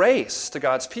certainly a grace to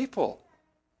God's people.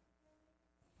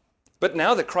 But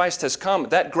now that Christ has come,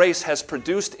 that grace has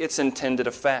produced its intended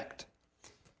effect.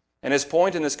 And his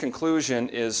point in this conclusion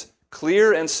is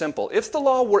clear and simple. If the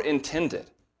law were intended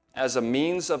as a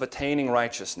means of attaining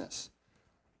righteousness,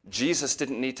 Jesus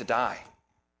didn't need to die.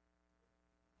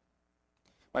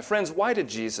 My friends, why did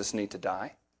Jesus need to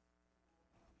die?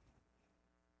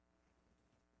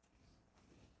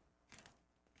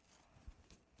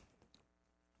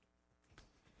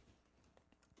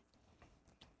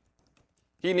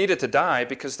 He needed to die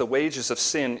because the wages of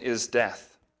sin is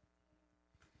death.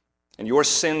 And your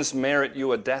sins merit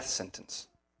you a death sentence.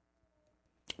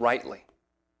 Rightly.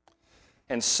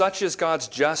 And such is God's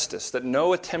justice that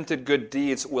no attempted good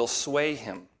deeds will sway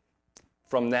him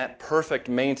from that perfect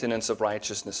maintenance of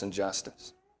righteousness and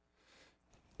justice.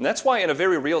 And that's why, in a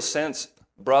very real sense,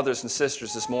 brothers and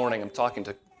sisters, this morning I'm talking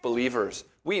to believers,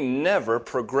 we never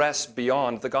progress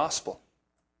beyond the gospel.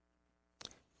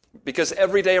 Because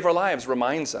every day of our lives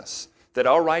reminds us that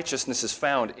our righteousness is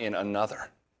found in another.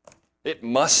 It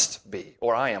must be,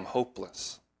 or I am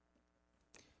hopeless.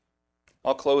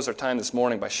 I'll close our time this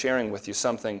morning by sharing with you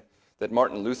something that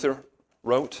Martin Luther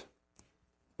wrote.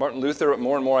 Martin Luther,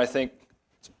 more and more I think,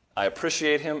 I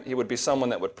appreciate him. He would be someone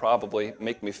that would probably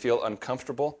make me feel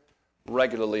uncomfortable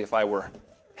regularly if I were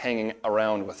hanging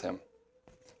around with him.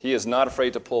 He is not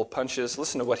afraid to pull punches.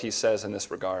 Listen to what he says in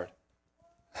this regard.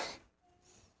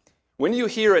 When you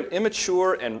hear an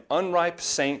immature and unripe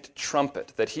saint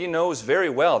trumpet that he knows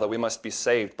very well that we must be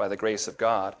saved by the grace of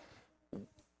God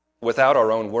without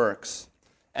our own works,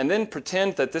 and then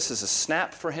pretend that this is a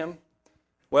snap for him,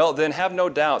 well, then have no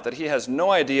doubt that he has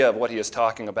no idea of what he is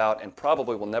talking about and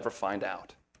probably will never find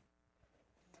out.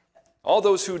 All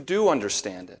those who do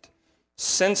understand it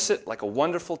sense it like a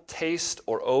wonderful taste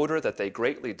or odor that they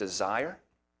greatly desire.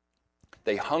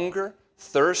 They hunger,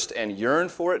 thirst, and yearn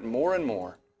for it more and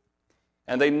more.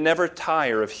 And they never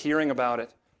tire of hearing about it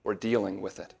or dealing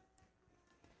with it.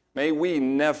 May we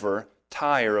never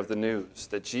tire of the news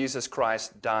that Jesus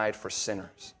Christ died for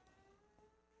sinners.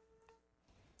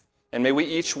 And may we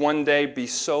each one day be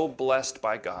so blessed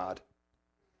by God,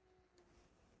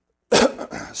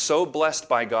 so blessed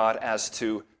by God as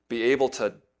to be able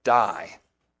to die,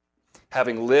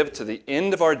 having lived to the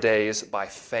end of our days by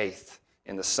faith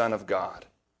in the Son of God,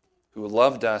 who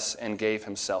loved us and gave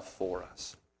himself for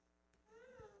us.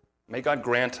 May God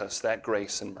grant us that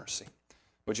grace and mercy.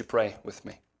 Would you pray with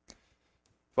me?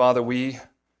 Father, we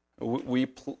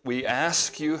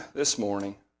ask you this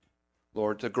morning,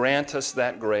 Lord, to grant us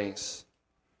that grace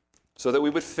so that we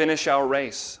would finish our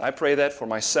race. I pray that for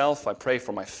myself. I pray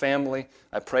for my family.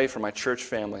 I pray for my church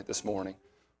family this morning.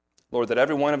 Lord, that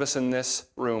every one of us in this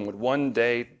room would one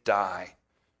day die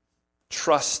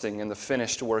trusting in the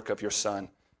finished work of your Son,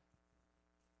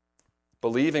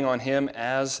 believing on him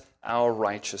as our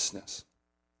righteousness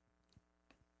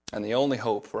and the only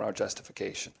hope for our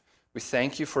justification. We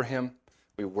thank you for him.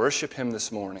 We worship him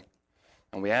this morning.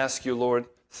 And we ask you, Lord,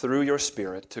 through your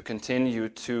Spirit, to continue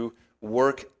to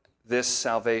work this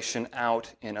salvation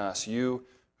out in us, you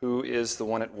who is the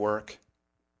one at work.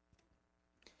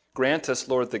 Grant us,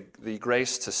 Lord, the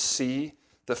grace to see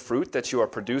the fruit that you are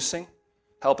producing.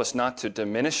 Help us not to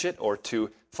diminish it or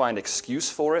to find excuse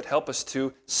for it. Help us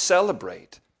to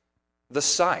celebrate the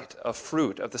sight of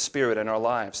fruit of the Spirit in our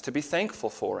lives, to be thankful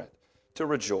for it, to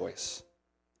rejoice.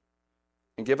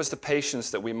 And give us the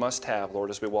patience that we must have, Lord,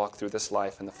 as we walk through this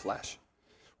life in the flesh.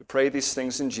 We pray these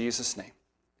things in Jesus' name.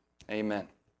 Amen.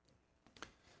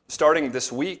 Starting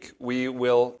this week, we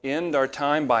will end our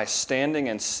time by standing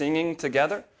and singing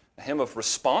together a hymn of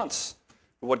response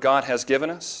to what God has given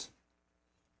us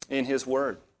in his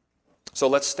word. So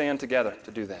let's stand together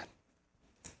to do that.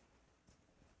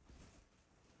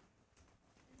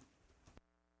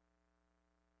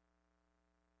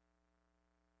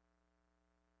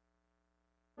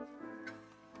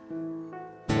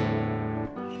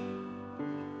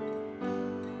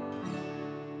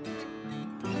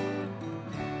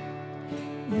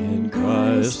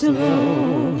 Christ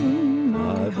alone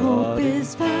my hope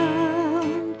is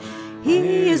found.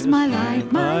 He is my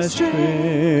light, my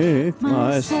strength,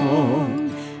 my song,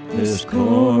 this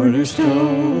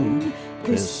cornerstone,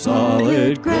 this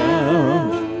solid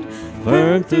ground,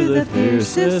 firm through the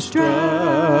fiercest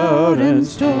drought and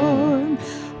storm.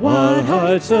 What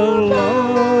heights of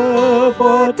love,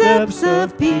 what depths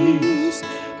of peace,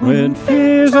 when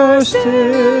fears are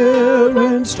still,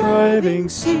 when striving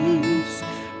cease.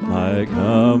 My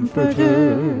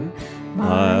comforter,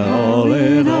 my all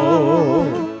in all,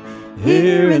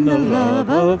 here in the love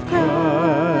of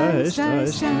Christ I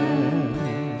stand.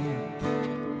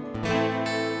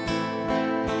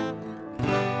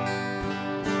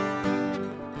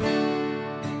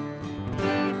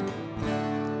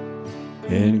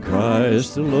 In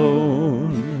Christ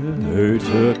alone, who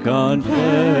took on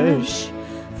flesh,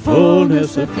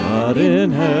 fullness of God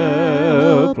in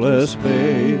helpless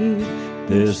babe,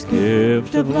 this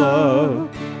gift of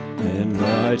love and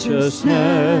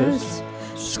righteousness,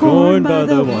 scorned by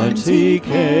the ones he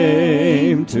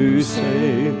came to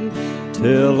save,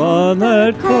 till on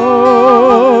that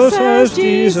cross as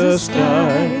Jesus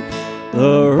died,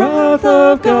 the wrath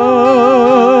of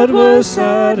God was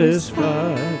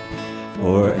satisfied.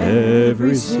 For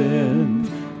every sin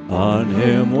on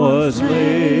him was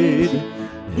laid,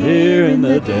 here in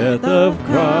the death of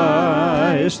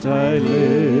Christ I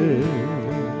live.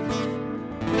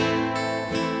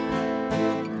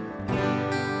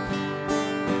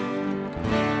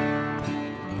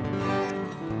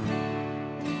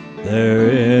 There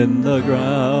in the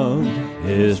ground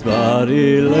his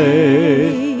body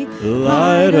lay,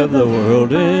 light of the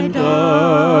world in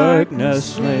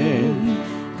darkness slain.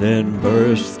 Then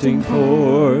bursting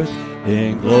forth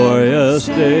in glorious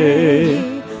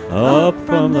day, up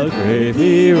from the grave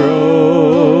he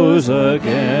rose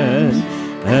again.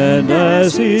 And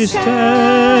as he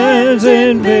stands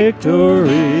in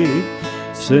victory,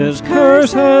 since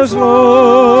curse has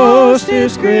lost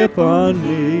its grip on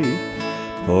me,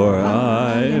 for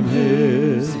I am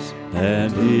his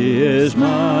and he is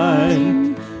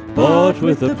mine, bought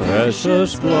with the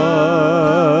precious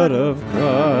blood of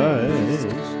Christ.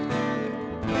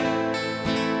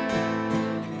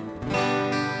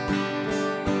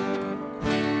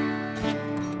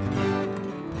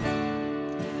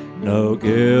 No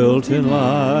guilt in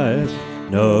life,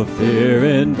 no fear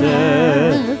in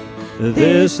death.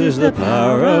 This is the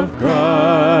power of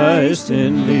Christ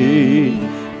in me.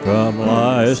 From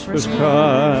life's first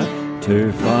cry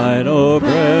to final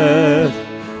breath,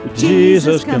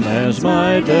 Jesus commands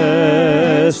my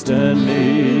destiny.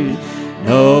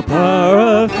 No power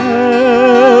of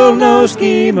hell, no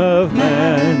scheme of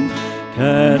man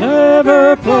can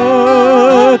ever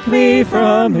pluck me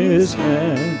from his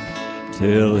hand,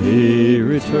 till he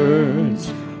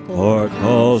returns or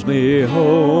calls me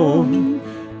home.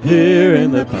 Here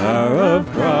in the power of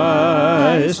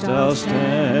Christ I'll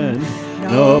stand.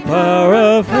 No power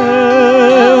of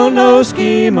hell, no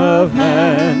scheme of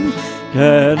man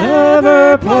can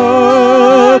ever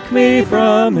pluck me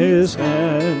from his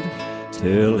hand,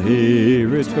 till he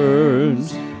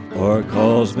returns or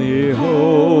calls me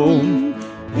home.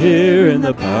 Here in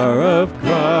the power of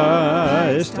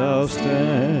Christ I'll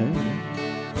stand.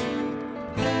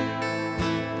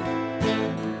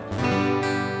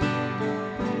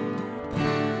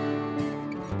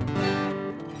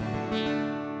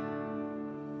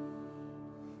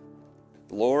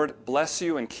 The Lord bless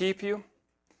you and keep you.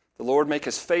 The Lord make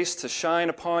his face to shine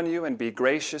upon you and be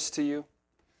gracious to you.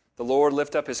 The Lord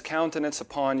lift up his countenance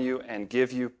upon you and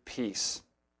give you peace.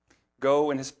 Go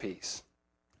in his peace.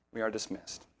 We are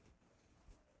dismissed.